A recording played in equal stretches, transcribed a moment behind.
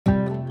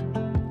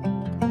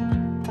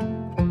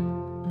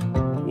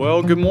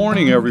Well, good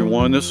morning,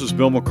 everyone. This is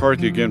Bill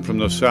McCarthy again from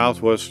the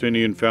Southwest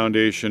Indian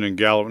Foundation in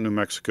Gallup, New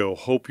Mexico.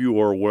 Hope you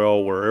are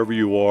well wherever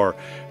you are.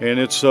 And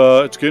it's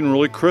getting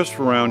really crisp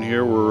around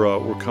here.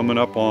 We're coming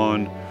up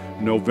on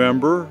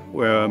November,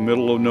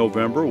 middle of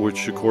November,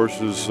 which of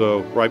course is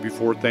right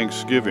before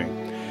Thanksgiving.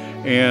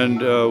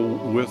 And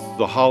with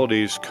the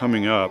holidays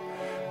coming up,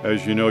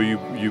 as you know,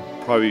 you've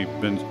probably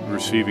been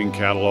receiving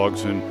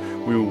catalogs, and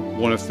we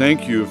want to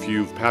thank you if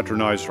you've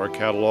patronized our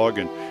catalog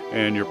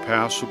and your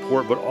past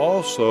support, but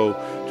also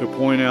to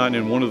point out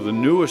in one of the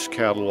newest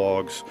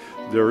catalogs,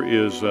 there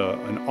is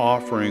an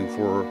offering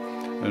for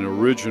an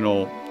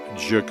original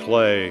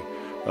Jaclay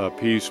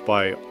piece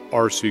by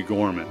R.C.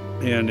 Gorman.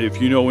 And if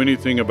you know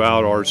anything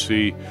about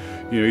R.C.,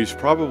 you know, he's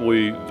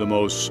probably the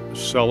most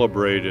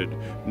celebrated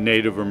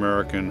Native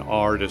American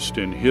artist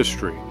in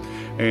history.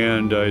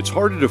 And it's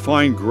hard to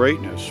define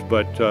greatness,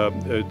 but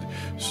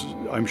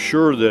I'm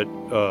sure that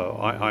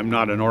I'm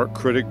not an art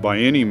critic by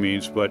any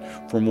means, but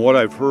from what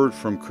I've heard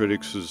from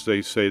critics is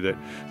they say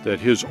that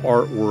his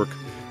artwork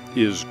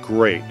is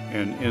great.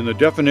 And the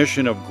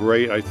definition of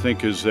great, I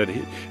think, is that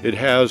it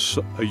has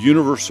a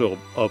universal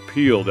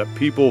appeal, that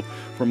people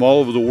from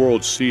all over the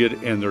world see it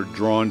and they're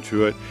drawn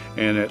to it,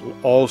 and it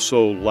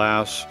also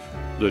lasts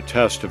the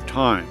test of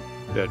time,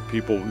 that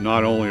people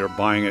not only are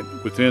buying it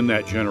within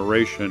that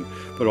generation,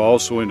 but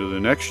also into the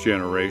next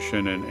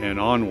generation and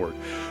onward.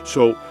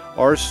 So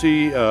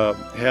R.C.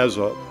 has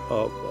a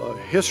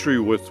history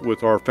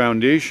with our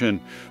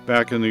foundation.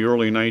 Back in the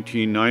early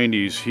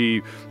 1990s,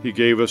 he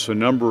gave us a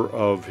number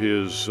of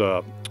his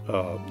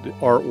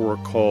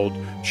artwork called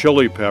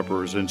Chili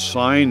Peppers and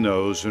signed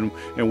those, and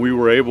we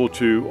were able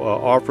to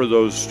offer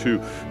those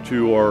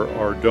to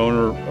our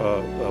donor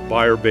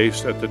buyer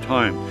base at the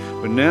time.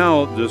 But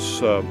now this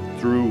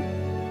through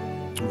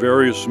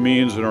various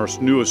means in our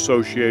new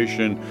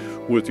association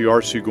with the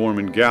R.C.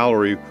 Gorman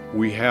Gallery,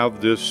 we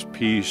have this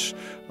piece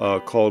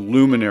called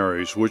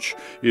Luminaries, which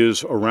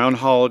is around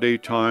holiday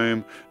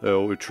time.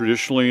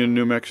 Traditionally in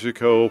New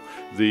Mexico,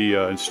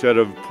 instead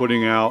of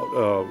putting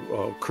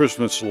out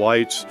Christmas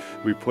lights,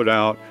 we put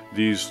out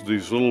these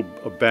little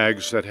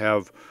bags that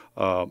have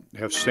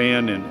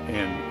sand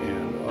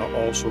and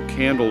also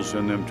candles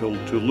in them to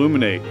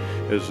illuminate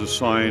as a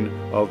sign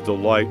of the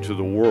light to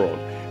the world.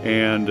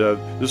 And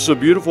this is a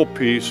beautiful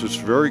piece. It's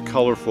very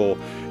colorful,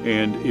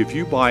 and if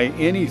you buy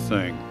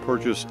anything,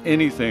 purchase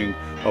anything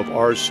of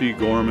R.C.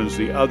 Gorman's,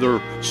 the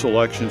other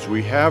selections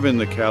we have in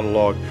the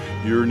catalog,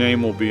 your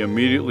name will be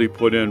immediately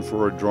put in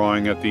for a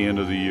drawing at the end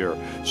of the year.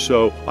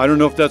 So I don't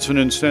know if that's an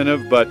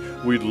incentive, but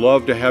we'd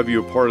love to have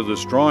you a part of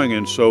this drawing.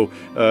 And so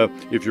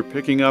if you're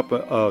picking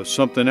up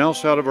something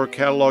else out of our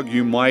catalog,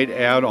 you might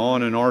add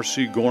on an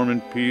R.C.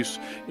 Gorman piece.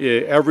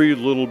 Every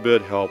little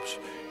bit helps.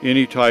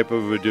 Any type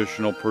of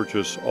additional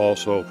purchase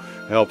also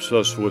helps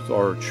us with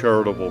our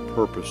charitable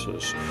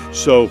purposes.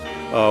 So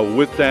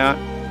with that,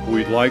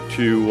 we'd like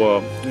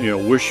to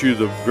wish you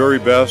the very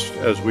best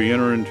as we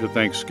enter into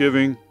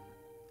Thanksgiving.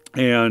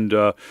 And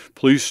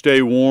please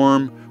stay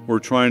warm. We're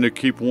trying to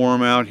keep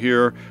warm out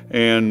here.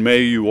 And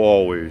may you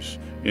always,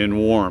 in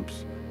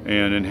warmth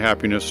and in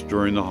happiness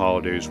during the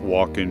holidays,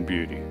 walk in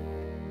beauty.